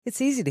It's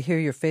easy to hear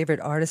your favorite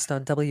artist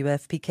on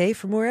WFPK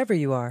from wherever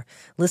you are.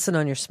 Listen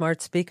on your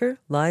smart speaker,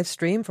 live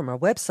stream from our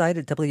website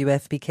at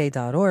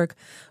WFPK.org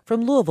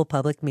from Louisville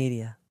Public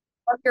Media.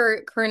 Love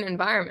your current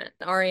environment.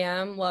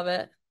 REM, love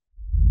it.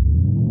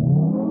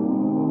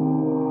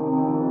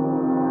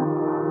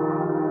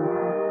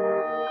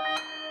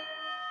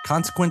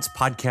 Consequence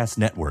Podcast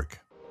Network.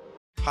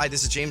 Hi,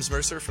 this is James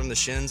Mercer from The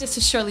Shins. This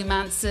is Shirley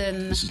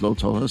Manson. This is Lo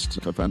Tolhurst,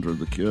 co-founder of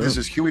The Cure. This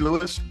is Huey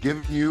Lewis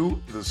giving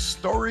you the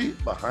story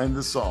behind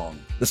the song.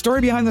 The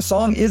story behind the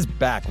song is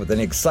back with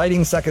an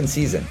exciting second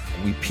season.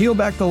 We peel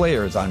back the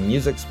layers on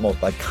music's most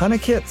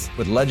iconic hits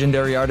with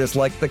legendary artists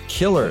like The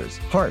Killers,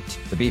 Heart,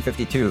 the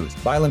B-52s,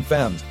 Violent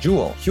Femmes,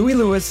 Jewel, Huey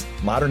Lewis,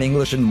 Modern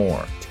English, and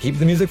more. To keep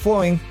the music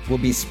flowing, we'll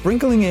be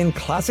sprinkling in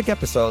classic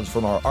episodes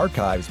from our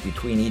archives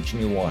between each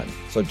new one.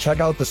 So check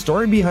out the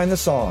story behind the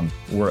song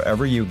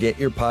wherever you get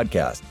your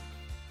podcast.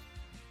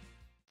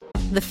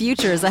 The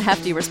future is a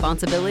hefty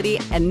responsibility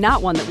and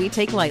not one that we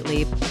take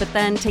lightly. But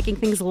then taking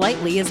things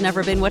lightly has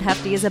never been what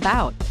Hefty is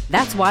about.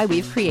 That's why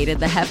we've created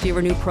the Hefty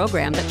Renew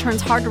program that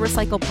turns hard to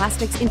recycle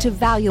plastics into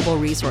valuable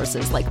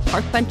resources like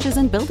park benches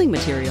and building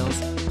materials.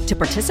 To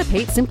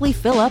participate, simply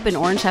fill up an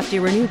orange Hefty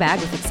Renew bag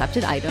with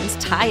accepted items,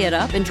 tie it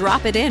up, and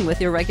drop it in with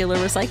your regular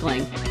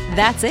recycling.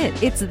 That's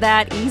it. It's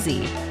that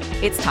easy.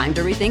 It's time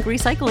to rethink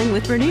recycling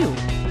with Renew.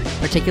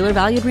 Particular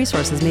valued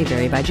resources may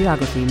vary by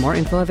geography. More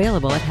info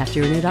available at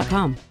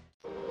heftyrenew.com.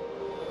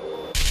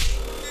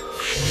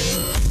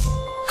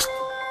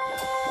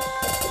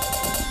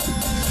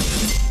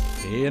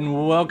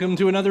 And welcome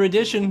to another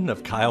edition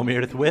of Kyle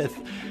Meredith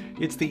With.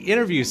 It's the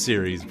interview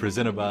series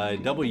presented by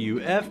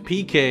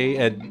WFPK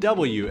at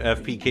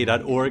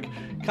WFPK.org,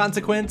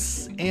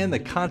 Consequence, and the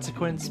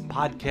Consequence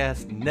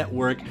Podcast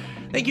Network.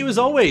 Thank you as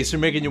always for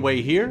making your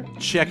way here,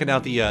 checking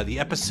out the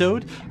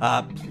episode.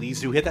 Please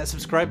do hit that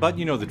subscribe button.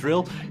 You know the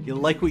drill. You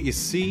like what you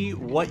see,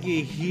 what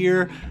you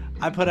hear.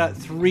 I put out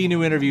 3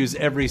 new interviews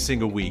every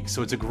single week,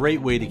 so it's a great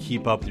way to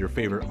keep up with your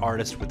favorite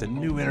artist with a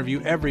new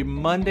interview every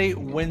Monday,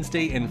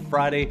 Wednesday, and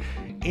Friday.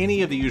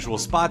 Any of the usual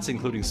spots,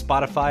 including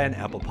Spotify and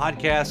Apple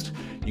Podcast.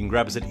 You can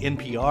grab us at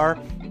NPR,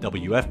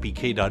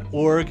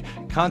 WFPK.org,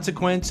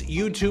 Consequence,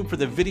 YouTube for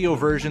the video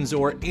versions,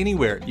 or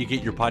anywhere you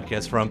get your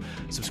podcast from.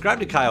 Subscribe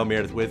to Kyle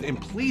Meredith With, and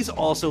please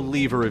also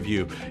leave a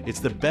review. It's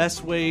the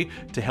best way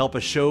to help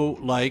a show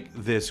like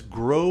this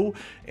grow,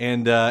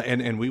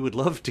 and we would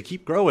love to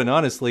keep growing,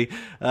 honestly.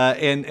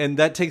 And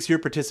that takes your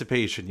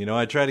participation. You know,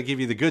 I try to give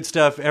you the good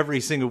stuff every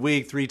single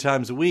week, 3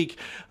 times a week,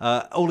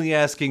 only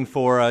asking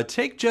for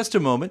take just a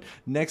moment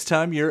next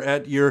time you're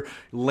at your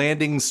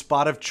landing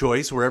spot of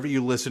choice, wherever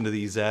you listen to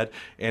these at,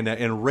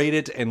 and rate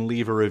it and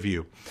leave a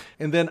review.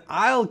 And then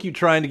I'll keep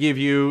trying to give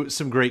you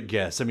some great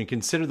guests. I mean,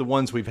 consider the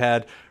ones we've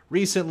had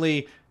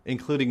recently,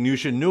 including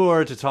Nusha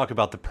Noor to talk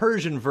about the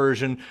Persian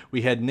version.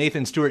 We had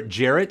Nathan Stewart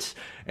Jarrett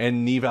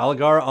and Neve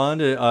Aligar on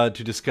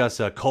to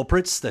discuss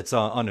Culprits, that's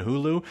on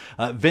Hulu.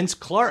 Vince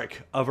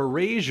Clarke of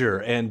Erasure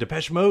and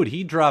Depeche Mode,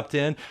 he dropped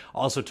in.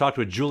 Also talked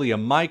with Julia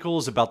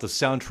Michaels about the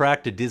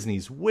soundtrack to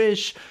Disney's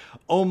Wish.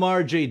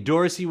 Omar J.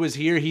 Dorsey was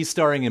here. He's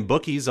starring in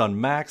Bookies on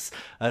Max.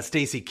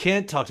 Stacey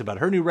Kent talked about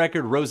her new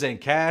record, Roseanne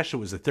Cash. It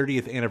was the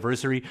 30th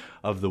anniversary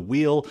of The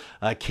Wheel.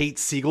 Kate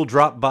Siegel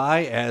dropped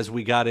by as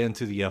we got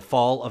into the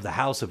fall of the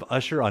House of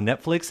Usher on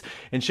Netflix.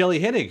 And Shelley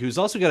Hennig, who's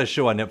also got a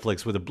show on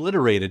Netflix with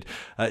Obliterated.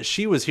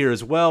 She was here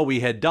as well. We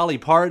had Dolly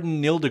Parton,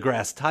 Neil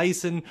deGrasse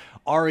Tyson,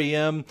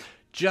 REM.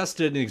 Just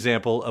an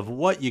example of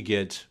what you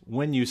get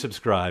when you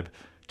subscribe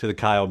to the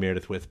Kyle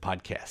Meredith With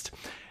podcast.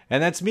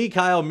 And that's me,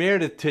 Kyle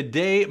Meredith.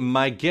 Today,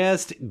 my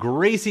guest,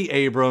 Gracie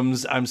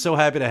Abrams. I'm so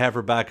happy to have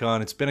her back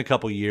on. It's been a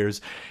couple years,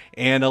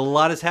 and a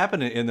lot has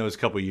happened in those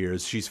couple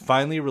years. She's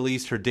finally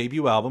released her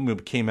debut album.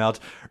 It came out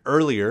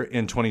earlier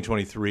in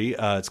 2023.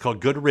 It's called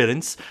Good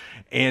Riddance,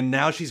 and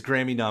now she's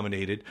Grammy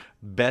nominated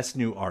Best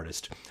New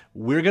Artist.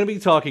 We're going to be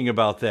talking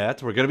about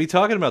that. We're going to be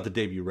talking about the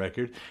debut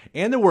record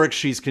and the work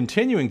she's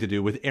continuing to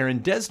do with Aaron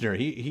Dessner.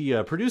 He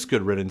produced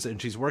Good Riddance,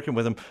 and she's working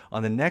with him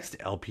on the next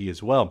LP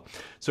as well.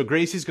 So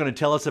Gracie's going to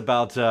tell us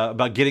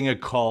about getting a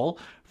call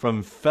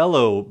from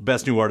fellow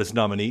Best New Artist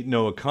nominee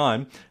Noah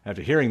Kahan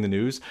after hearing the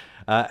news,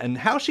 and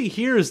how she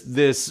hears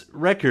this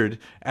record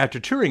after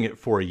touring it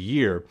for a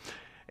year,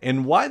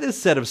 and why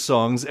this set of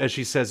songs, as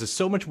she says, is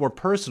so much more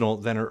personal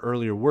than her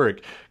earlier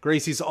work.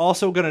 Gracie's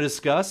also going to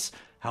discuss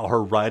how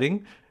her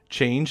writing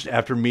changed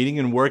after meeting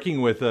and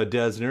working with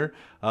Dessner,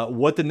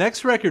 what the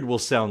next record will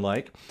sound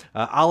like.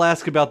 I'll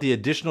ask about the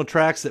additional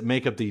tracks that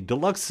make up the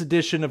deluxe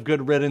edition of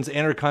Good Riddance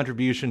and her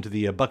contribution to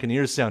the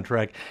Buccaneers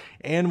soundtrack,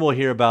 and we'll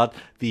hear about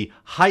the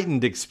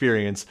heightened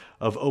experience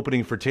of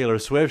opening for Taylor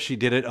Swift. She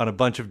did it on a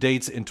bunch of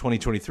dates in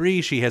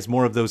 2023. She has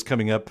more of those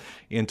coming up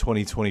in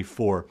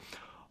 2024.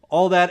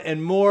 All that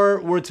and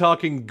more. We're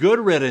talking Good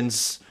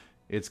Riddance.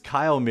 It's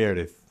Kyle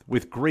Meredith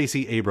with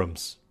Gracie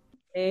Abrams.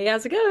 Hey,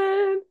 how's it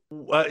going?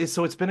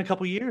 So it's been a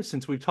couple years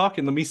since we've talked,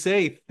 and let me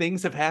say,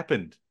 things have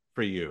happened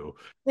for you.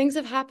 Things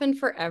have happened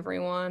for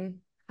everyone.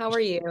 How are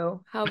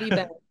you? How have you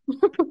been?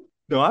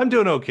 No, I'm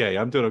doing okay.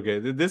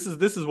 This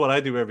is what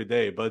I do every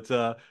day. But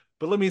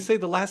But let me say,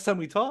 the last time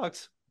we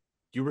talked,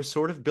 you were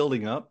sort of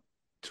building up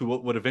to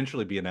what would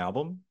eventually be an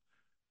album.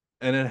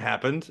 And it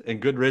happened, and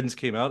Good Riddance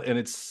came out, and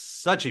it's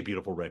such a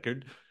beautiful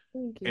record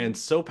Thank and you.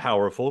 so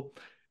powerful.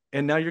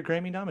 And now you're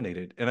Grammy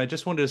nominated. And I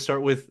just wanted to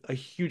start with a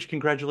huge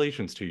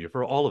congratulations to you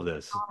for all of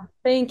this.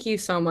 Thank you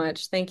so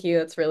much. Thank you.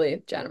 That's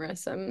really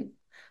generous. I'm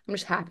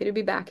just happy to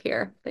be back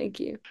here. Thank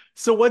you.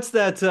 So what's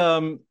that?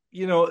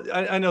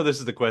 I know this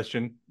is the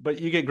question,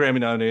 but you get Grammy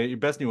nominated, your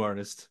best new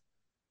artist.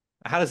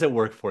 How does that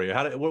work for you?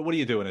 What are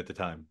you doing at the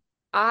time?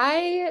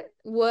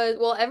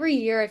 Well, every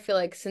year I feel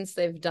like since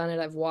they've done it,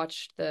 I've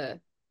watched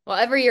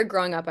every year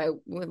growing up, I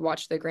would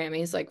watch the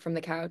Grammys like from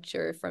the couch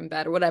or from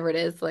bed or whatever it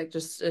is, like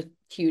just a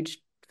huge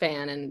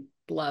fan and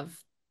love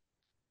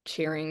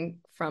cheering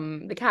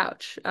from the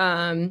couch.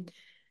 And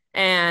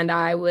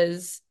I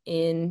was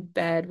in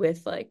bed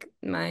with like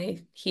my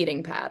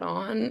heating pad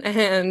on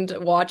and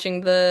watching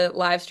the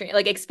live stream,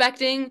 like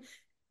expecting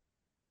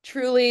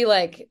truly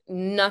like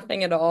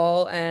nothing at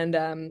all.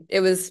 And it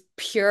was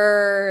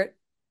pure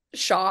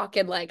shock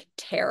and like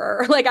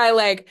terror.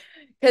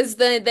 Because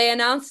they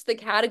announced the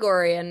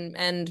category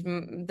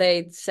and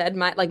they said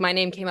my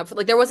name came up for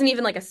like there wasn't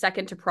even like a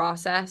second to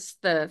process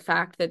the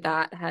fact that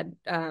that had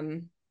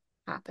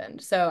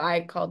happened. So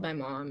I called my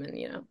mom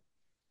and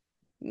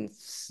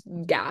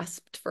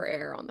gasped for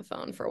air on the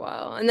phone for a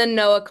while. And then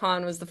Noah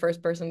Khan was the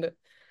first person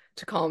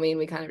to call me, and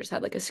we kind of just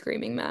had like a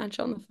screaming match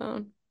on the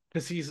phone.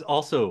 Because he's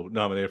also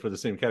nominated for the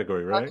same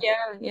category, Oh, right?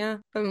 yeah, yeah.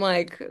 I'm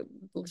like,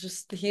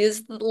 just he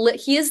is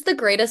the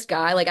greatest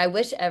guy. Like I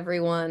wish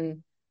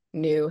everyone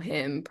knew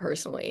him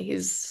personally.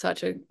 He's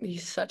such a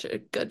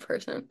good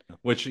person.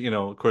 Which,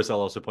 of course, I'll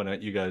also point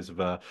out you guys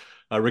have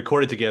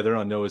recorded together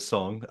on Noah's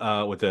song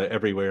with the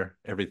Everywhere,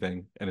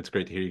 Everything. And it's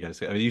great to hear you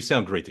guys. I mean, you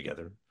sound great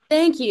together.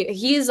 Thank you.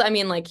 I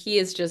mean, like he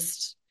is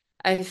just,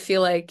 I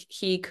feel like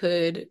he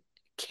could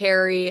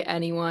carry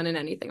anyone and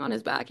anything on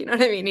his back. You know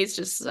what I mean? He's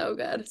just so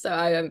good. So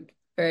I am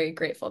very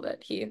grateful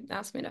that he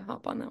asked me to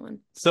hop on that one.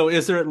 So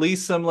is there at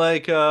least some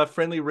like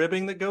friendly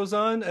ribbing that goes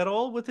on at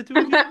all with the two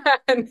of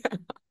you?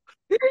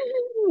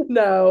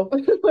 No.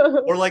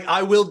 Or like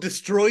I will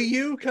destroy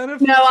you kind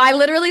of? No, I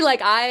literally like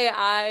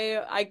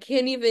I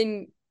can't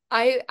even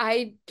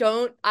I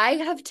don't I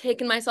have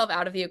taken myself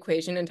out of the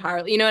equation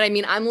entirely. You know what I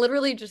mean? I'm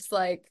literally just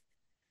like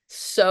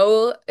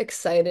so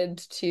excited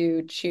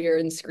to cheer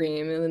and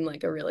scream in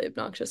like a really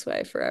obnoxious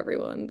way for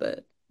everyone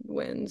that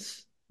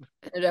wins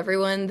and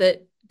everyone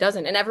that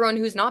doesn't and everyone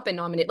who's not been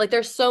nominated. Like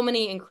there's so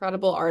many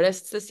incredible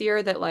artists this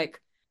year that like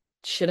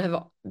should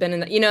have been in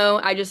the,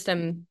 I just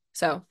am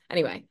so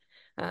anyway.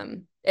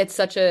 It's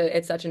such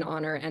an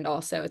honor and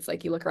also it's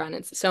like you look around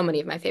and so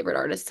many of my favorite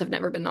artists have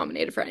never been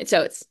nominated for anything.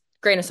 So it's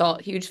grain of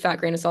salt, huge fat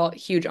grain of salt,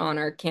 huge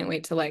honor. Can't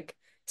wait to like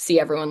see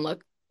everyone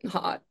look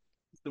hot.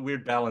 The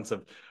weird balance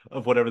of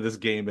whatever this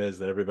game is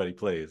that everybody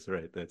plays,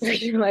 right? That's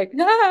You're like,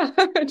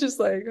 just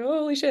like,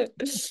 holy shit.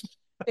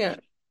 Yeah.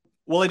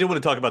 well, I do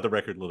want to talk about the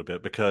record a little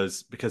bit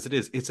because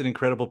it's an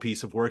incredible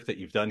piece of work that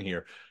you've done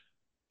here.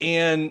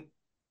 And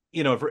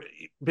I've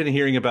been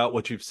hearing about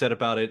what you've said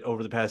about it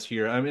over the past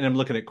year. I mean, I'm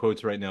looking at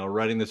quotes right now.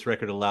 Writing this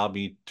record allowed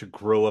me to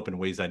grow up in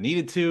ways I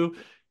needed to.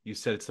 You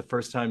said it's the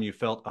first time you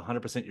felt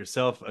 100%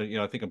 yourself.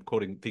 I think I'm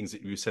quoting things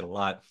that you said a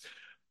lot.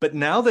 But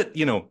now that,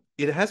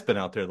 it has been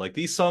out there, like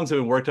these songs have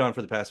been worked on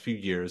for the past few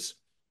years,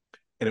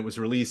 and it was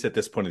released at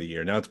this point of the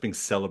year. Now it's being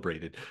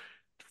celebrated.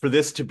 For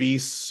this to be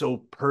so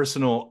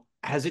personal,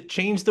 has it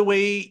changed the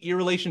way your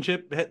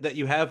relationship that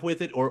you have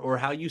with it or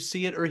how you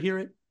see it or hear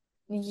it?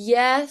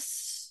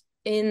 Yes,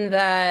 in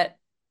that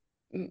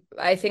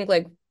I think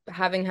like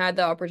having had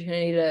the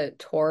opportunity to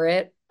tour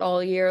it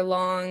all year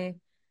long,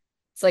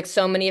 it's like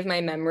so many of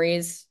my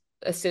memories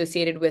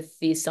associated with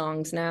these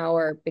songs now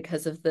are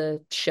because of the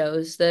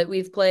shows that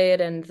we've played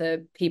and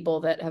the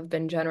people that have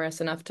been generous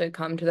enough to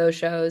come to those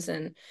shows.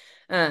 And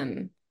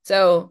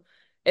so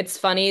it's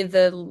funny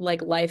the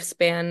like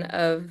lifespan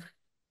of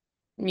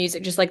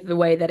music, just like the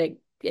way that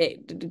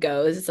it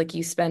goes. It's like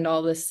you spend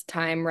all this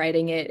time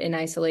writing it in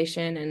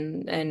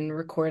isolation and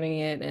recording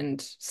it and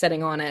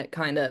sitting on it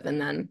kind of, and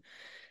then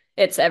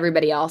it's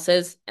everybody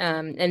else's.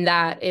 And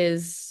that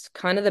is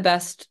kind of the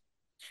best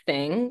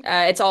thing.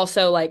 It's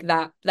also like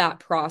that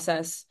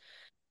process,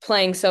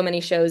 playing so many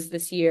shows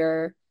this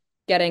year,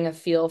 getting a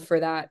feel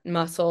for that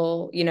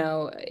muscle,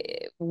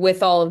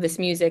 with all of this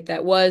music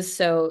that was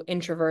so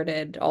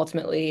introverted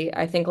ultimately.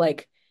 I think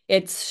like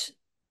it's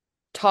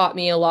taught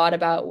me a lot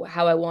about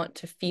how I want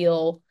to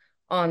feel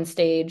on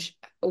stage,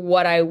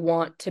 what I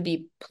want to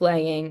be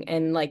playing,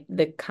 and like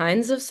the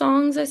kinds of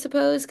songs, I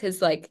suppose,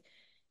 because like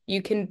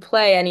you can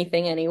play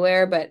anything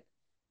anywhere, but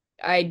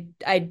I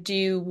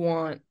do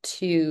want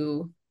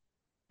to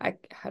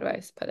how do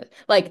I put it?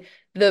 Like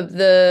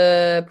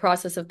the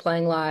process of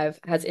playing live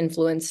has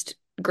influenced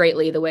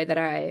greatly the way that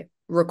I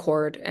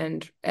record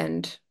and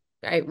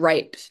I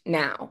write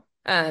now.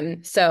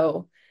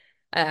 So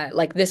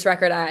like this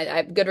record,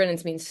 Good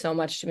Riddance means so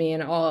much to me,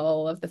 and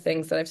all of the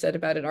things that I've said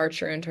about it are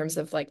true in terms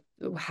of like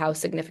how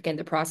significant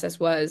the process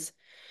was.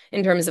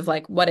 in terms of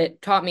like what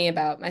it taught me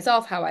about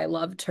myself, how I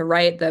love to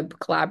write, the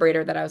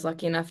collaborator that I was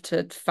lucky enough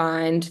to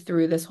find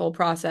through this whole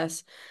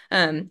process.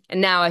 And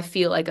now I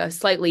feel like a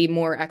slightly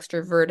more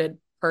extroverted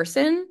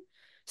person.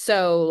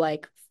 So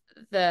like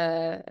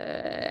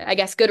I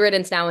guess Good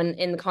Riddance now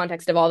in the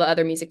context of all the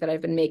other music that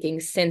I've been making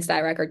since that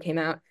record came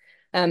out.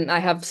 I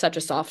have such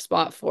a soft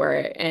spot for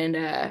it, and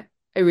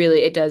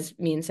it does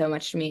mean so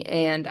much to me,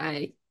 and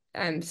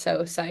I'm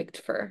so psyched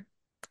for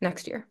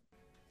next year.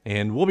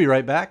 And we'll be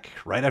right back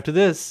right after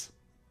this.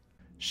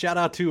 Shout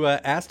out to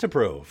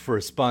Astapro for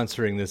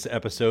sponsoring this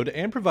episode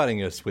and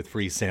providing us with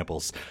free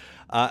samples.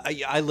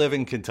 I live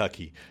in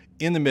Kentucky,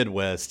 in the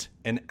Midwest,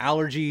 and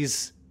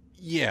allergies,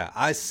 yeah,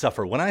 I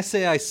suffer. When I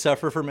say I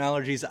suffer from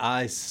allergies,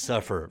 I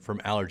suffer from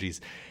allergies.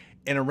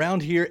 And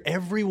around here,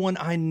 everyone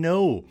I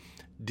know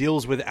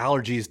deals with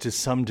allergies to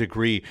some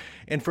degree.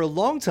 And for a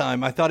long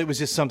time, I thought it was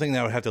just something that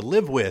I would have to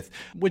live with,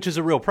 which is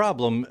a real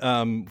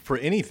problem for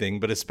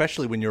anything, but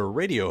especially when you're a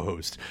radio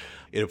host.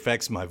 It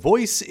affects my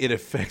voice, it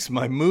affects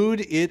my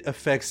mood, it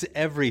affects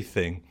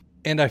everything.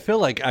 And I feel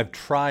like I've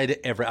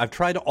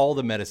tried all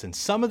the medicines.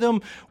 Some of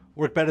them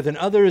work better than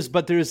others,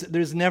 but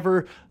there's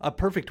never a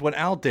perfect one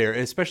out there,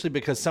 especially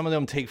because some of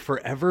them take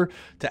forever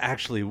to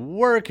actually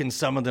work and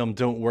some of them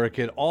don't work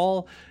at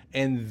all.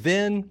 And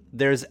then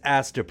there's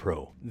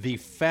Astapro, the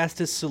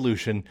fastest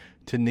solution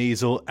to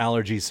nasal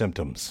allergy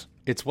symptoms.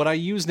 It's what I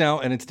use now,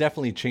 and it's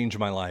definitely changed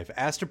my life.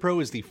 Astapro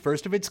is the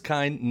first of its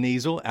kind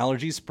nasal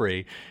allergy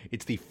spray.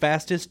 It's the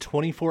fastest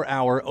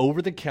 24-hour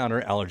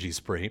over-the-counter allergy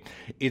spray.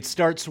 It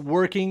starts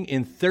working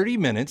in 30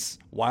 minutes,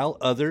 while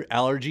other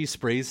allergy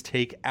sprays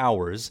take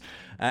hours.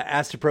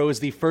 Astapro is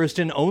the first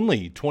and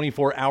only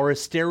 24-hour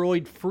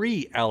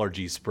steroid-free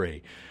allergy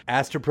spray.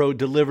 Astapro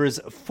delivers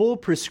full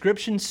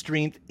prescription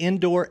strength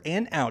indoor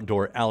and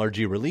outdoor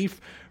allergy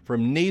relief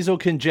from nasal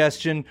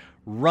congestion,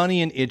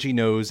 runny and itchy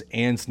nose,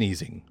 and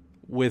sneezing.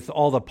 With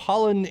all the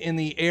pollen in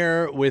the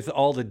air, with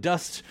all the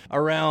dust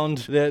around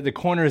the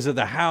corners of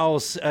the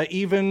house,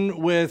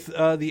 even with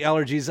the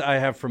allergies I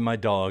have from my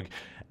dog,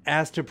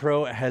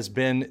 Astapro has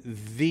been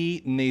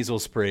the nasal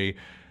spray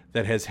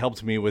that has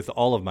helped me with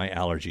all of my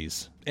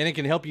allergies. And it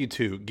can help you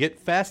too. Get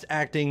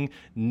fast-acting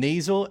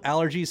nasal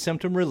allergy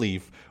symptom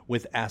relief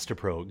with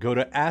Astapro. Go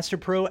to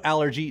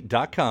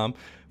astaproallergy.com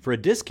for a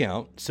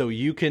discount so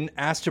you can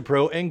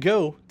Astapro and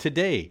go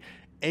today.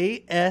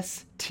 ASTEPRO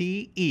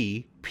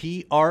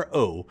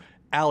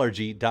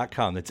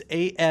allergy.com. That's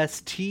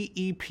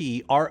ASTEPRO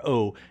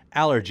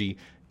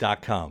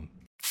allergy.com.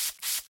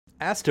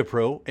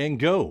 Astapro and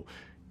go.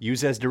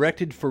 Use as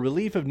directed for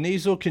relief of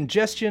nasal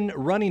congestion,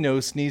 runny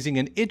nose, sneezing,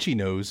 and itchy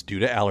nose due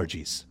to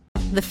allergies.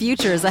 The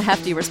future is a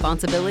hefty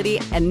responsibility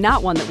and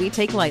not one that we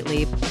take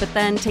lightly. But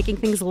then taking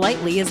things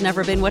lightly has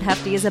never been what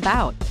Hefty is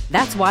about.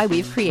 That's why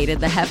we've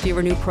created the Hefty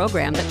Renew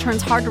program that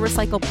turns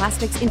hard-to-recycle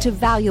plastics into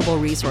valuable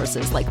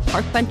resources like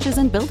park benches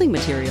and building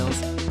materials.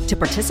 To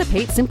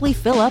participate, simply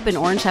fill up an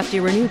orange Hefty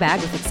Renew bag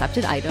with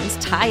accepted items,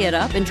 tie it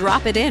up, and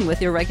drop it in with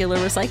your regular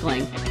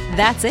recycling.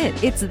 That's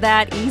it. It's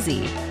that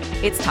easy.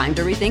 It's time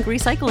to rethink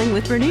recycling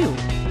with Renew.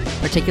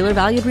 Particular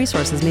valued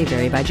resources may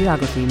vary by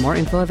geography. More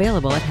info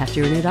available at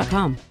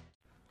heftyrenew.com.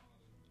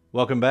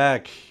 Welcome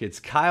back.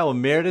 It's Kyle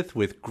Meredith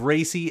with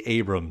Gracie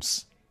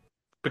Abrams.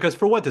 Because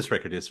for what this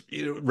record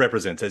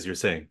represents, as you're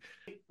saying,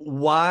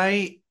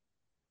 why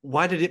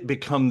did it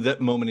become that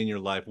moment in your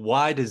life?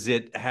 Why does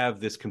it have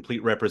this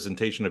complete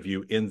representation of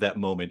you in that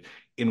moment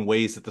in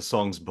ways that the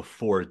songs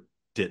before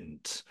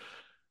didn't?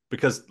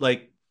 Because,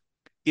 like,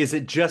 is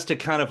it just a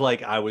kind of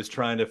like I was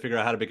trying to figure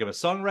out how to become a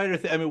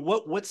songwriter? I mean,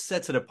 what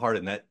sets it apart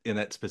in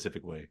that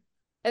specific way?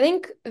 I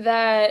think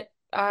that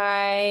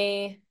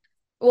I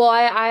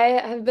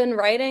have been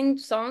writing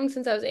songs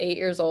since I was 8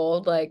 years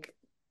old. Like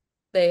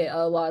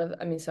so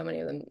many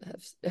of them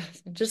have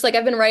just like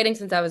I've been writing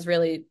since I was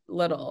really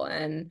little.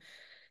 And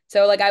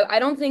so like I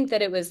don't think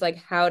that it was like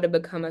how to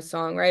become a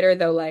songwriter,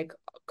 though, like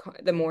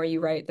the more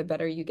you write, the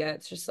better you get.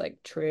 It's just like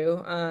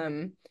true.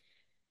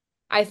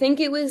 I think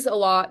it was a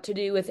lot to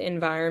do with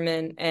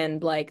environment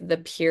and like the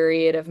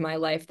period of my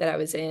life that I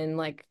was in,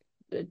 like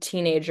a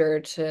teenager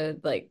to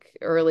like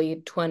early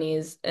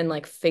 20s, and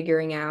like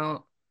figuring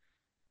out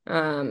I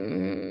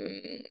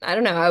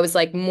don't know, I was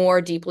like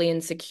more deeply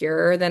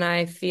insecure than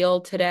I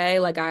feel today.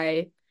 Like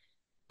I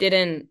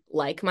didn't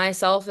like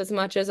myself as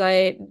much as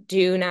I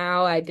do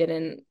now. I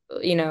didn't,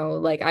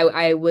 like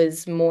I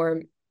was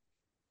more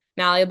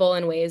malleable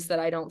in ways that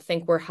I don't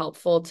think were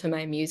helpful to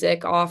my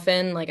music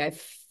often. Like I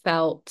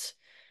felt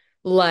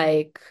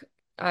like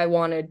I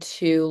wanted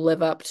to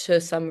live up to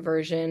some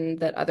version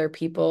that other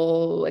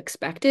people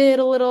expected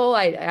a little.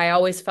 I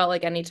always felt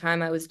like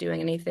anytime I was doing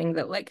anything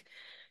that like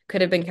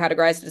could have been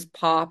categorized as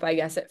pop, I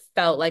guess it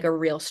felt like a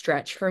real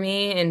stretch for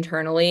me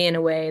internally in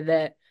a way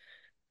that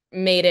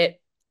made it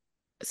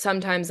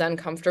sometimes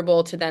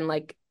uncomfortable to then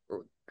like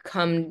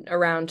come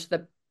around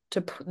to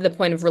the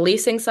point of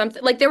releasing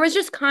something. Like there was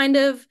just kind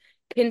of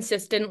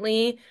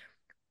consistently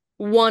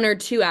one or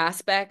two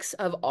aspects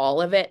of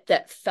all of it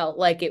that felt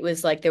like it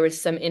was like there was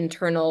some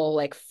internal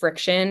like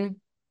friction.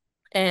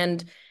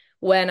 And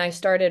when I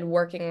started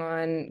working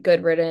on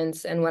Good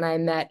Riddance and when I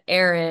met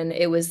Aaron,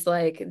 it was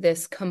like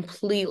this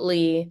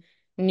completely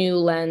new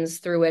lens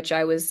through which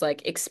I was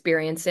like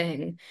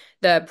experiencing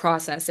the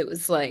process. It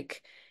was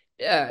like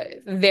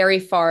very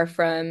far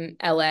from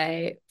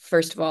LA,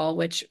 first of all,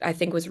 which I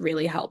think was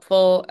really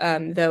helpful.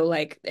 Though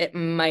like it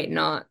might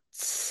not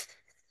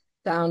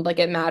sound like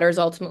it matters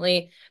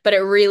ultimately, but it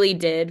really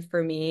did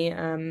for me,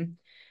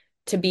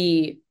 to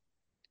be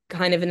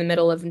kind of in the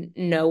middle of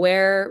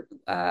nowhere,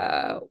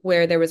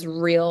 where there was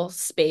real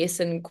space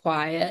and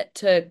quiet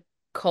to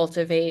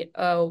cultivate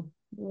a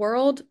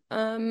world,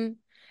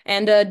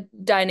 and a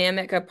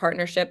dynamic, a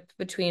partnership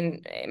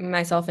between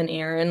myself and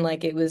Aaron.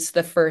 Like it was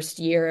the first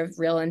year of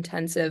real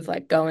intensive,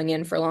 like going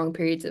in for long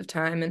periods of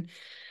time and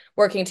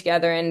working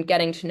together and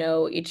getting to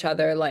know each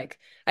other. Like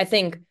I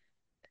think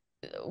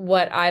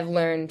what I've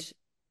learned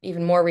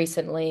even more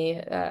recently,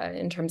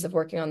 in terms of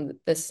working on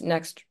this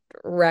next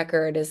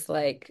record is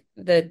like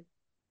the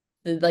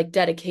like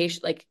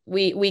dedication. Like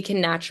we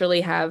can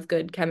naturally have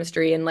good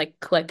chemistry and like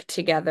click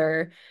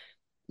together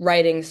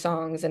writing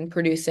songs and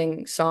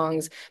producing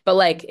songs, but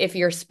like if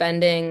you're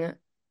spending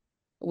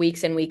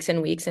weeks and weeks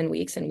and weeks and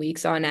weeks and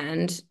weeks on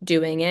end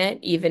doing it,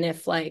 even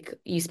if like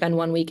you spend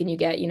 1 week and you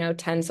get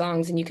 10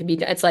 songs and you could be,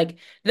 it's like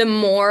the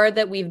more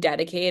that we've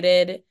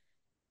dedicated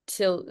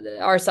to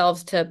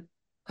ourselves to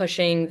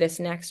pushing this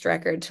next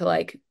record to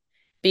like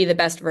be the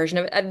best version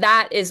of it,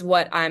 that is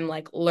what I'm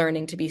like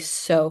learning to be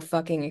so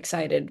fucking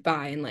excited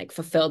by and like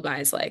fulfilled by.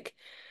 Is like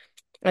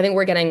I think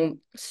we're getting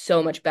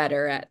so much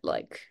better at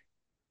like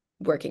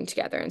working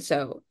together, and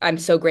so I'm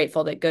so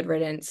grateful that Good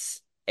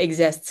Riddance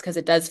exists, because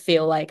it does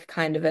feel like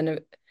kind of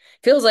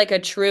feels like a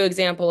true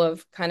example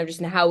of kind of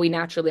just how we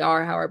naturally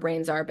are, how our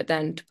brains are, but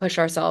then to push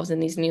ourselves in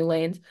these new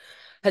lanes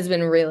has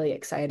been really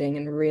exciting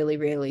and really,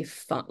 really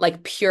fun,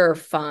 like pure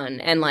fun.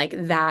 And like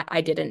that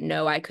I didn't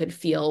know I could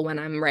feel when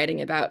I'm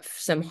writing about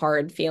some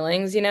hard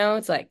feelings,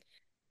 It's like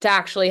to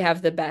actually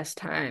have the best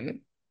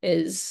time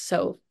is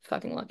so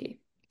fucking lucky.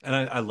 And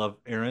I love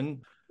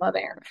Aaron. Love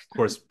Aaron. Of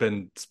course,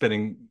 been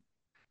spending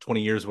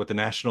 20 years with the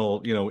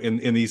National,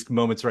 in these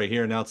moments right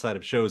here and outside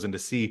of shows, and to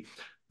see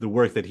the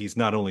work that he's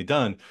not only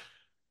done,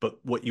 but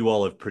what you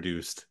all have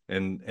produced,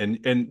 and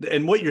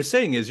what you're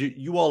saying is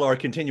you all are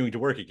continuing to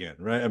work again,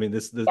 right? I mean,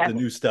 the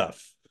new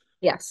stuff.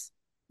 Yes.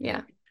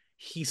 Yeah.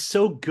 He's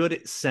so good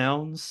at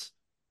sounds,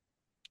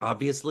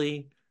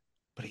 obviously,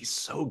 but he's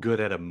so good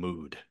at a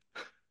mood.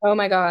 Oh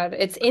my God.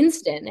 It's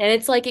instant. And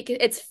it's like,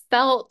 it's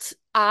felt,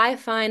 I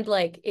find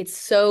like it's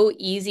so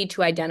easy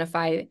to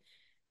identify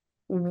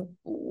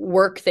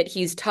work that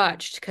he's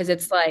touched, because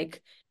it's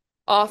like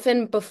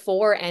often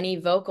before any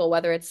vocal,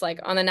 whether it's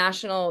like on the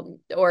National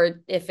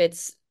or if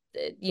it's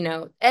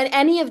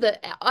any of the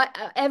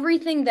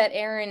everything that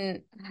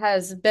Aaron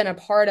has been a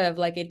part of,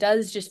 like it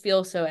does just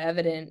feel so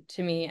evident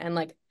to me. And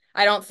like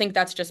I don't think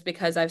that's just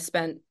because I've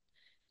spent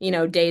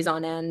days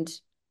on end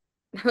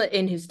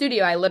in his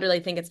studio. I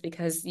literally think it's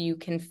because you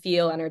can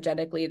feel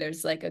energetically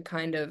there's like a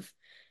kind of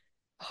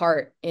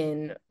heart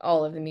in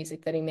all of the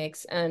music that he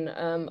makes, and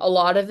a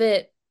lot of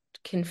it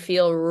can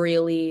feel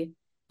really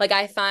like,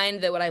 I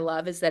find that what I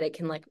love is that it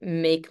can like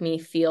make me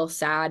feel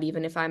sad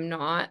even if I'm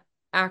not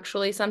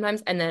actually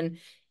sometimes, and then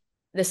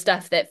the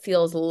stuff that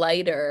feels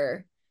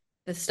lighter,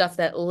 the stuff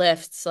that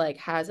lifts, like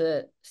has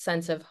a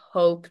sense of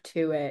hope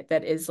to it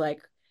that is like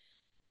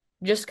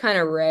just kind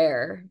of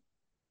rare.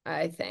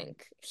 I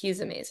think he's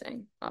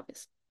amazing,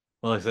 obviously.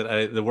 Well, like I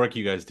said, the work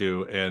you guys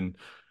do, and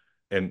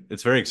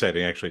it's very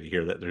exciting actually to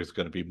hear that there's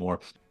going to be more.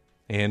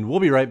 And we'll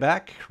be right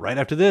back right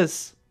after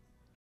this.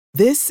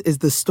 This is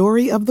the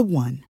story of the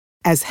one.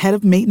 As head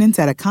of maintenance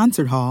at a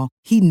concert hall,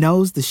 he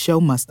knows the show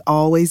must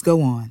always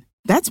go on.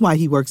 That's why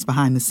he works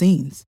behind the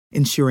scenes,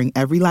 ensuring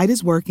every light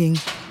is working,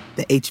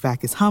 the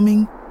HVAC is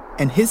humming,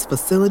 and his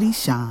facility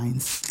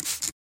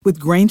shines. With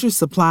Grainger's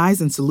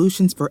supplies and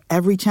solutions for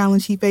every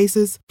challenge he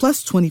faces,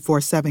 plus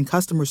 24/7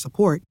 customer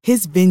support,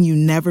 his venue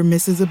never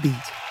misses a beat.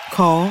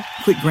 Call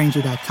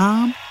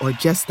quickgrainger.com or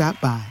just stop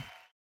by.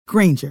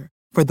 Grainger,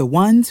 for the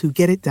ones who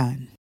get it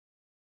done.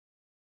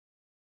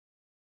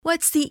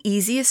 What's the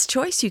easiest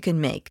choice you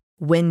can make?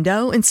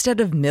 Window instead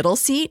of middle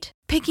seat?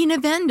 Picking a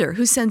vendor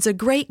who sends a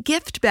great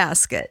gift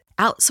basket?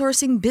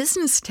 Outsourcing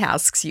business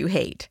tasks you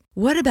hate?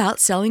 What about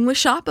selling with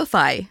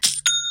Shopify?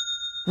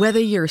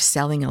 Whether you're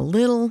selling a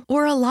little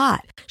or a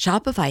lot,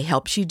 Shopify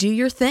helps you do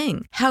your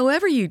thing,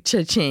 however you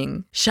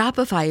cha-ching.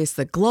 Shopify is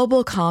the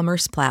global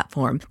commerce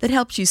platform that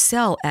helps you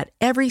sell at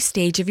every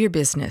stage of your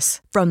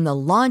business. From the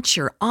launch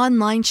your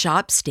online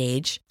shop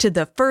stage to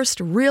the first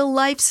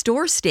real-life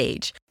store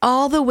stage,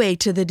 all the way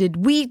to the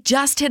did we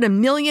just hit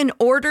 1 million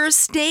orders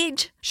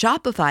stage.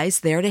 Shopify's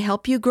there to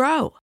help you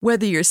grow.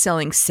 Whether you're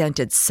selling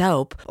scented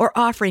soap or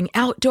offering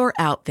outdoor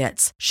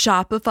outfits,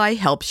 Shopify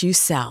helps you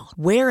sell.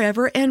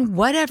 Wherever and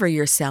whatever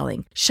you're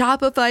selling,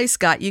 Shopify's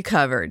got you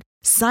covered.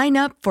 Sign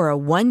up for a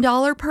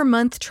 $1 per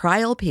month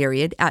trial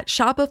period at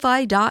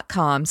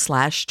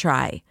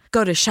shopify.com/try.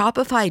 Go to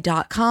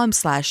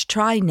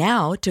shopify.com/try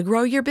now to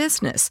grow your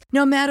business,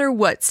 no matter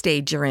what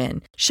stage you're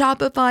in.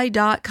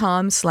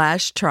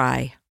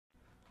 Shopify.com/try.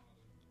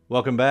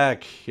 Welcome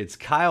back. It's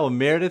Kyle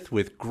Meredith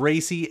with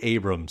Gracie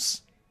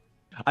Abrams.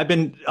 I've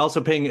been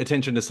also paying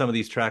attention to some of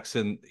these tracks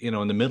in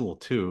the middle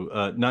too,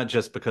 not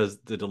just because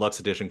the deluxe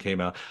edition came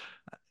out.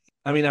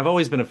 I mean, I've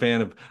always been a fan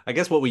of, I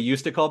guess, what we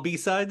used to call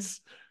B-sides.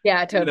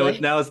 Yeah,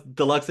 totally. Now it's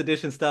deluxe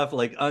edition stuff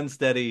like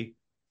Unsteady,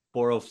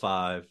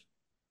 405,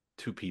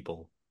 Two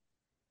People,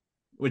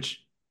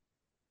 which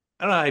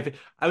I don't know.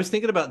 I was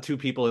thinking about Two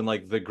People in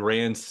like the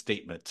grand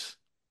statement,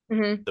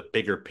 Hmm. the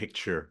bigger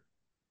picture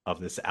of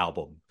this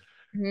album.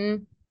 Hmm.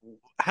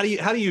 How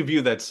do you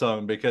view that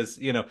song? Because,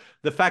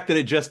 the fact that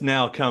it just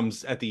now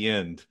comes at the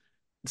end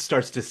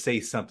starts to say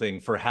something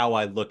for how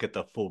I look at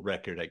the full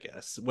record, I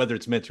guess, whether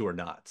it's meant to or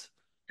not.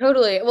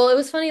 Totally. Well, it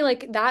was funny,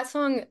 like that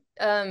song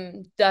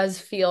does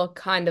feel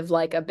kind of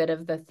like a bit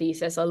of the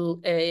thesis a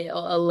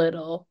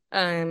little.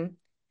 I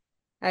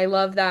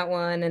love that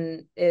one,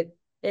 and it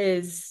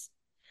is,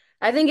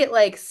 I think it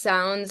like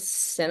sounds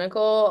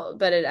cynical,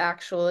 but it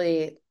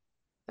actually,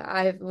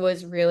 I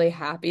was really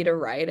happy to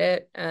write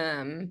it.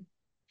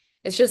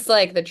 It's just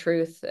like the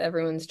truth.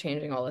 Everyone's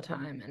changing all the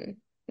time and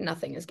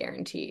nothing is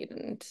guaranteed.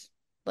 And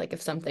like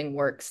if something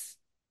works,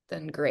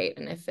 then great.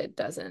 And if it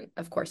doesn't,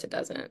 of course it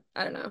doesn't.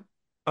 I don't know.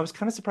 I was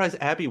kind of surprised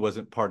Abby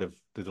wasn't part of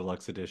the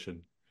deluxe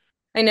edition.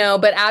 I know,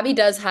 but Abby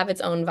does have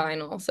its own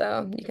vinyl,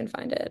 so you can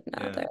find it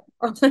out Yeah, there.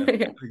 yeah,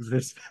 Yeah. it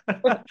exists.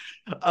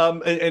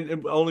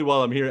 And only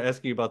while I'm here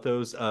asking about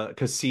those,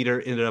 because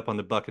Cedar ended up on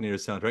the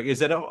Buccaneers soundtrack. Is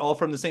that all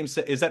from the same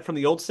is that from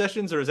the old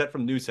sessions or is that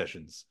from new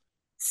sessions?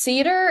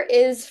 Cedar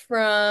is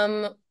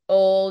from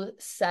old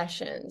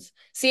sessions.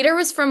 Cedar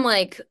was from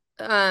like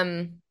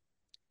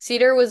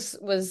Cedar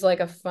was like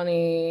a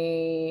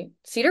funny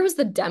Cedar was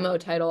the demo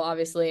title,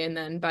 obviously, and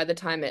then by the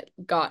time it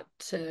got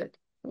to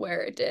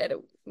where it did,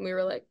 we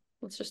were like,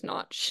 let's just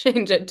not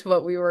change it to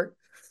what we were.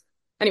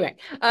 Anyway,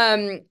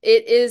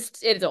 it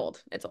is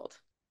old. It's old.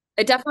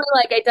 It definitely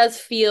like it does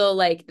feel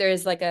like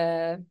there's like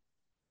a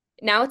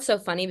now it's so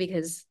funny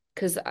because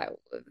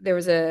there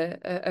was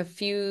a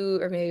few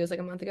or maybe it was like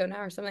a month ago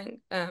now or something.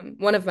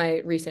 One of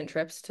my recent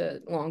trips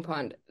to Long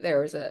Pond,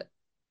 there was a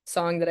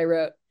song that I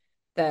wrote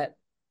that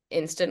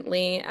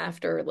instantly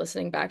after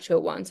listening back to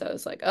it once, I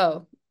was like,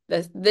 oh,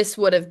 this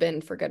would have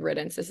been for Good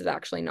Riddance. This is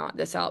actually not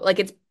this album. Like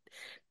it's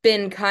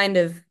been kind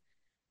of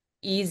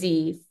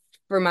easy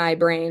for my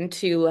brain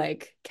to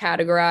like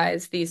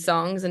categorize these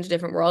songs into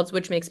different worlds,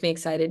 which makes me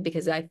excited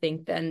because I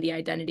think then the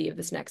identity of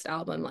this next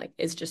album like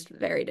is just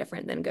very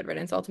different than Good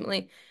Riddance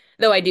ultimately.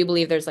 Though I do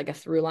believe there's like a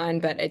through line,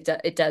 but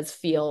it does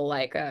feel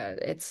like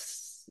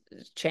it's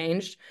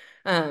changed.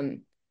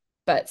 Um,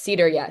 but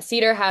Cedar, yeah,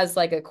 Cedar has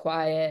like a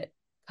quiet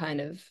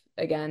kind of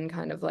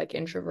like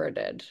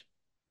introverted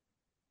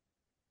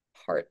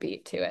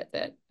heartbeat to it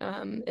that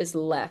is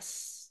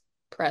less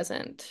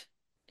present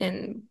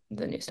in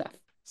the new stuff.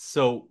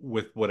 So,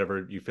 with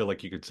whatever you feel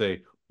like you could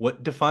say,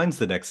 what defines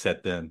the next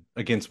set then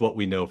against what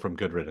we know from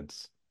Good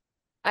Riddance?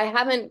 I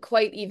haven't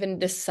quite even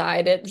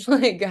decided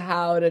like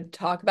how to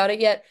talk about it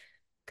yet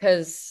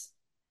because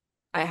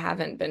I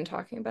haven't been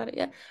talking about it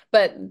yet.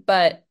 But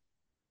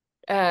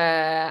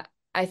I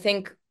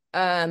think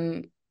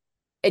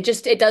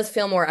it does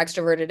feel more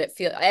extroverted. It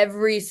feel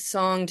every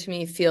song to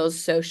me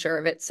feels so sure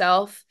of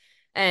itself,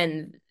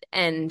 and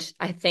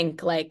I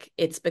think like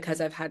it's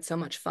because I've had so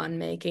much fun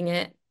making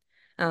it.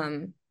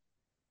 Um,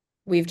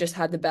 we've just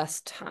had the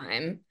best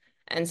time.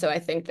 And so I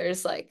think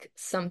there's like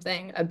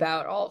something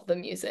about all of the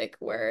music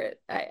where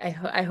I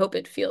hope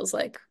it feels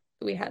like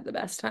we had the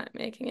best time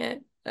making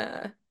it.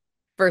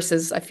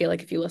 Versus I feel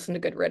like if you listen to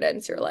Good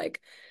Riddance, you're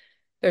like,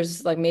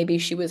 there's like maybe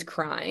she was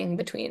crying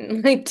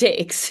between like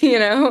takes, you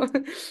know?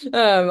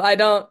 I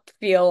don't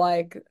feel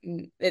like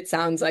it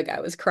sounds like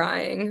I was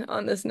crying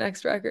on this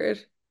next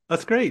record.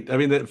 That's great. I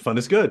mean, the fun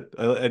is good,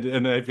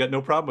 and I've got no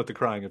problem with the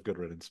crying of Good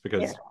Riddance Yeah,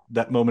 because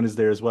that moment is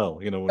there as well.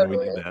 When we need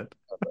totally. that.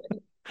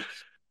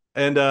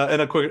 And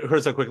of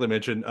course, I quickly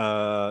mentioned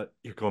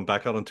you're going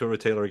back out on tour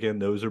with Taylor again.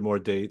 Those are more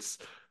dates.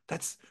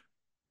 That's,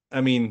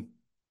 I mean,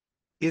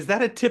 is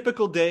that a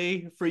typical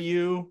day for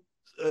you,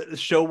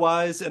 show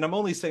wise? And I'm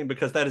only saying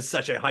because that is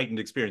such a heightened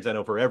experience. I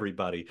know for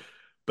everybody,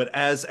 but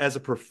as a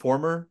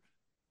performer,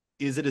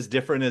 is it as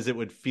different as it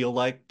would feel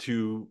like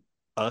to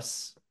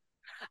us?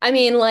 I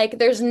mean, like,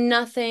 there's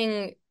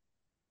nothing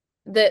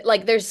that,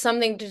 like, there's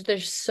something just,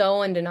 there's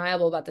so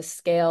undeniable about the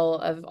scale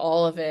of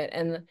all of it.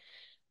 And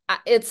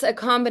it's a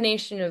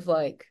combination of,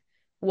 like,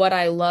 what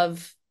I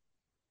love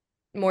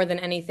more than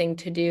anything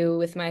to do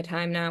with my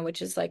time now,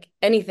 which is, like,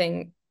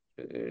 anything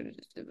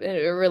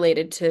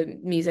related to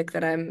music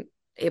that I'm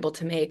able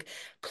to make,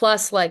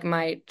 plus, like,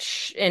 my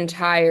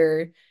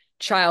entire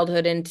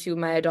childhood into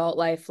my adult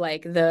life,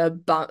 like,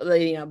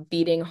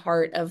 beating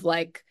heart of,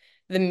 like,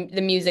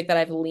 the music that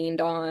I've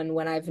leaned on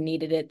when I've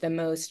needed it the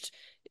most,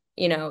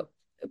 you know,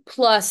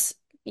 plus,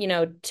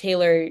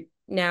 Taylor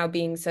now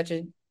being such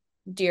a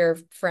dear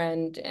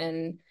friend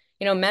and,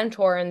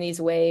 mentor in these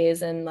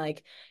ways and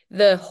like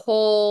the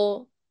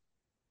whole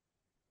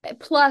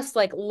plus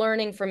like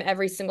learning from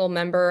every single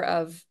member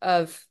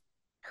of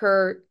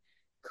her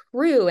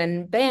crew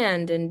and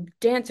band and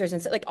dancers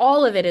and like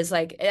all of it is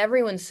like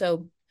everyone's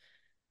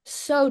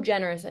so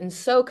generous and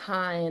so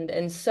kind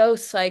and so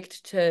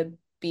psyched to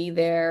be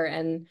there,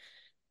 and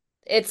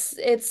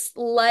it's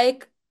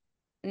like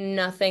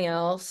nothing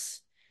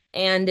else.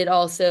 And it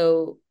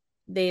also,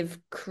 they've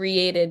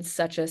created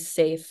such a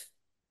safe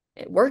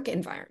work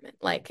environment.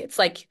 Like it's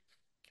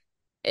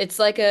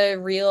like a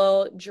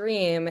real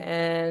dream,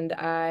 and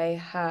I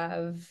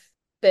have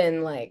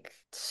been like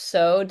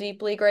so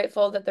deeply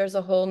grateful that there's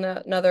a whole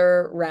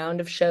another round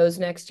of shows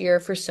next year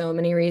for so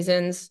many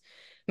reasons,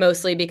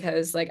 mostly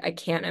because like I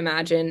can't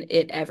imagine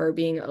it ever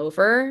being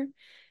over,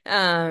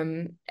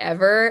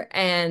 ever,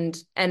 and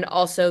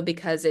also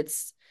because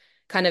it's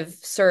kind of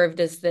served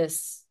as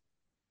this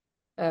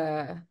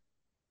uh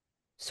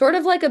sort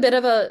of like a bit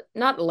of a,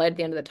 not light at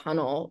the end of the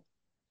tunnel,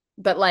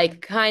 but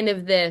like kind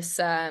of this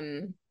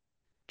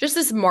just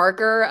this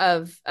marker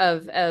of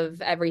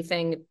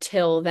everything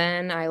till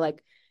then.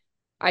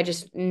 I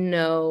just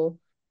know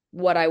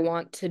what I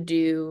want to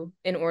do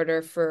in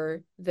order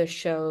for the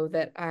show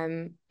that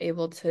I'm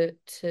able to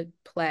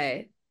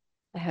play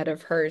ahead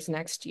of hers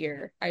next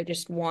year. I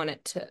just want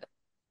it to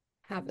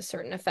have a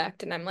certain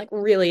effect, and I'm like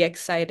really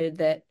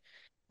excited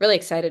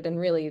and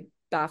really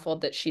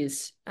baffled that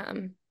she's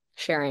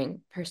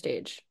sharing her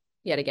stage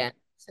yet again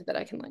so that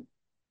I can like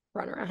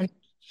run around.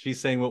 She's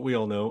saying what we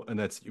all know, and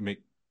that's you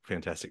make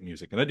fantastic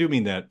music. And I do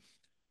mean that.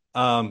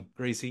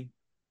 Gracie,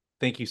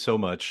 thank you so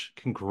much.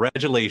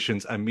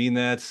 Congratulations. I mean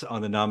that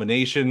on the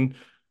nomination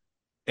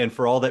and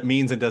for all that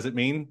means and doesn't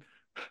mean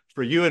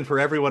for you and for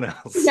everyone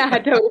else. Yeah,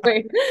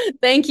 totally.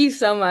 Thank you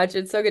so much.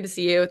 It's so good to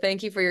see you.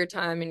 Thank you for your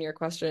time and your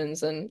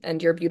questions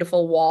and your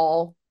beautiful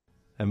wall.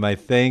 And my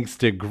thanks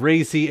to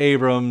Gracie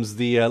Abrams.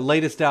 The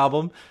latest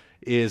album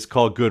is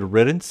called Good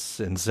Riddance,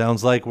 and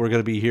sounds like we're going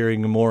to be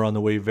hearing more on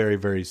the way very,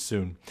 very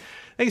soon.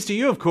 Thanks to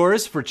you, of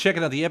course, for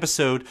checking out the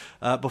episode.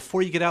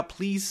 Before you get out,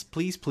 please,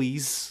 please,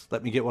 please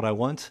let me get what I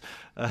want.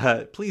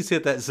 Please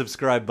hit that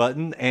subscribe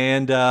button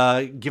and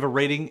give a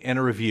rating and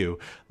a review.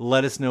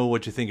 Let us know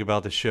what you think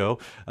about the show.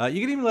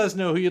 You can even let us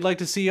know who you'd like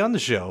to see on the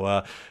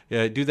show.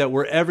 Do that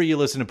wherever you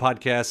listen to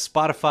podcasts: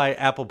 Spotify,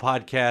 Apple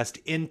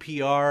Podcast,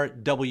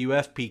 NPR,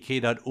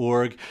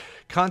 WFPK.org.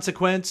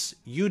 Consequence,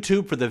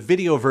 YouTube for the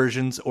video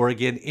versions, or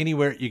again,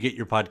 anywhere you get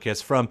your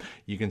podcasts from,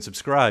 you can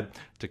subscribe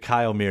to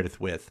Kyle Meredith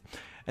With.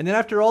 And then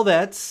after all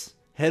that,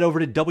 head over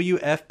to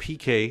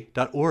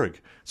WFPK.org.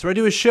 So I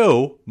do a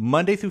show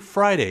Monday through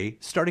Friday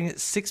starting at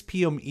 6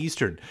 p.m.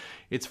 Eastern.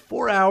 It's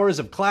 4 hours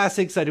of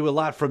classics. I do a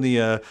lot from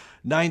the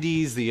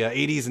 90s, the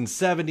 80s, and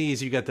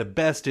 70s. You got the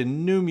best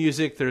in new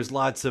music. There's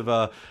lots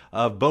of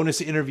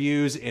bonus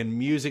interviews and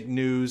music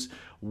news.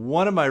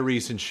 One of my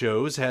recent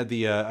shows had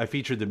I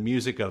featured the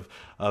music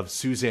of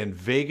Suzanne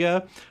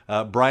Vega,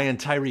 Brian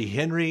Tyree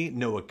Henry,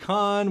 Noah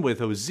Kahn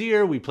with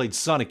Ozier. We played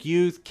Sonic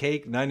Youth,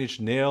 Cake, Nine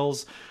Inch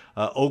Nails,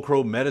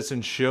 Okro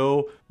Medicine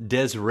Show,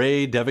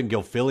 Desiree, Devin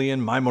Gilfillian,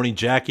 My Morning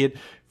Jacket,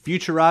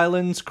 Future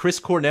Islands, Chris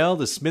Cornell,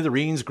 The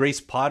Smithereens,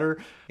 Grace Potter,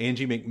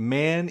 Angie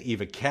McMahon,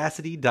 Eva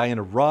Cassidy,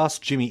 Diana Ross,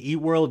 Jimmy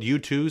Eat World,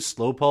 U2,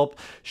 Slow Pulp,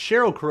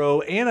 Sheryl Crow,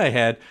 and I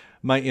had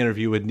my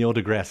interview with Neil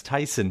deGrasse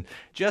Tyson.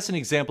 Just an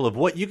example of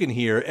what you can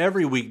hear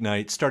every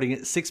weeknight starting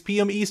at 6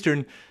 p.m.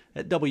 Eastern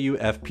at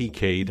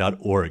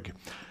WFPK.org.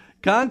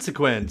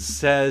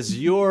 Consequence has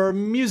your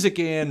music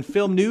and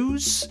film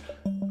news.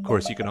 Of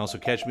course, you can also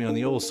catch me on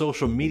the old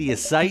social media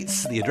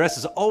sites. The address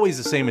is always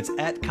the same. It's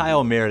at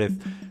Kyle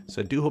Meredith.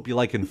 So I do hope you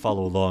like and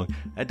follow along.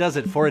 That does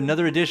it for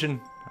another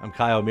edition. I'm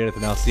Kyle Meredith,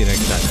 and I'll see you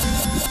next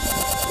time.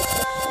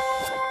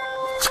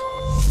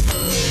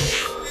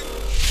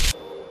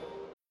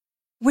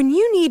 When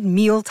you need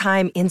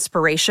mealtime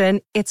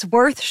inspiration, it's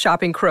worth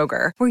shopping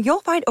Kroger, where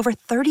you'll find over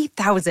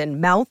 30,000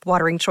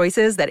 mouth-watering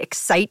choices that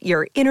excite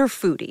your inner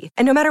foodie.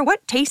 And no matter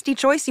what tasty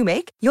choice you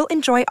make, you'll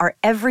enjoy our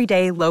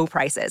everyday low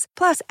prices,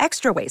 plus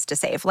extra ways to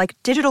save, like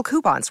digital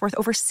coupons worth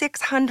over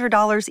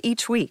 $600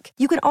 each week.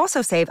 You can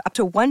also save up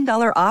to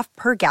 $1 off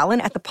per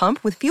gallon at the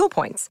pump with fuel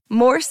points.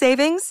 More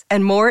savings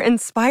and more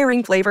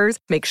inspiring flavors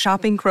make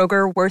shopping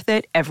Kroger worth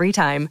it every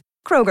time.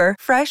 Kroger,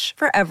 fresh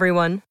for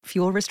everyone.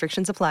 Fuel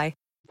restrictions apply.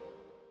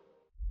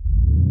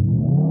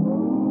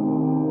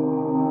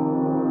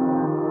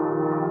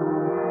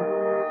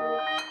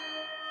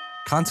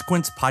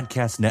 Consequence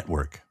Podcast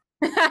Network.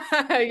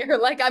 You're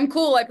like, I'm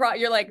cool.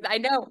 You're like, I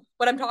know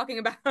what I'm talking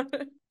about.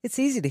 It's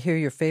easy to hear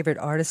your favorite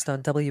artist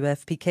on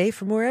WFPK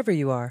from wherever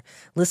you are.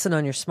 Listen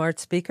on your smart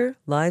speaker,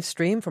 live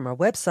stream from our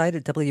website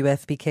at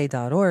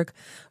WFPK.org,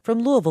 from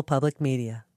Louisville Public Media.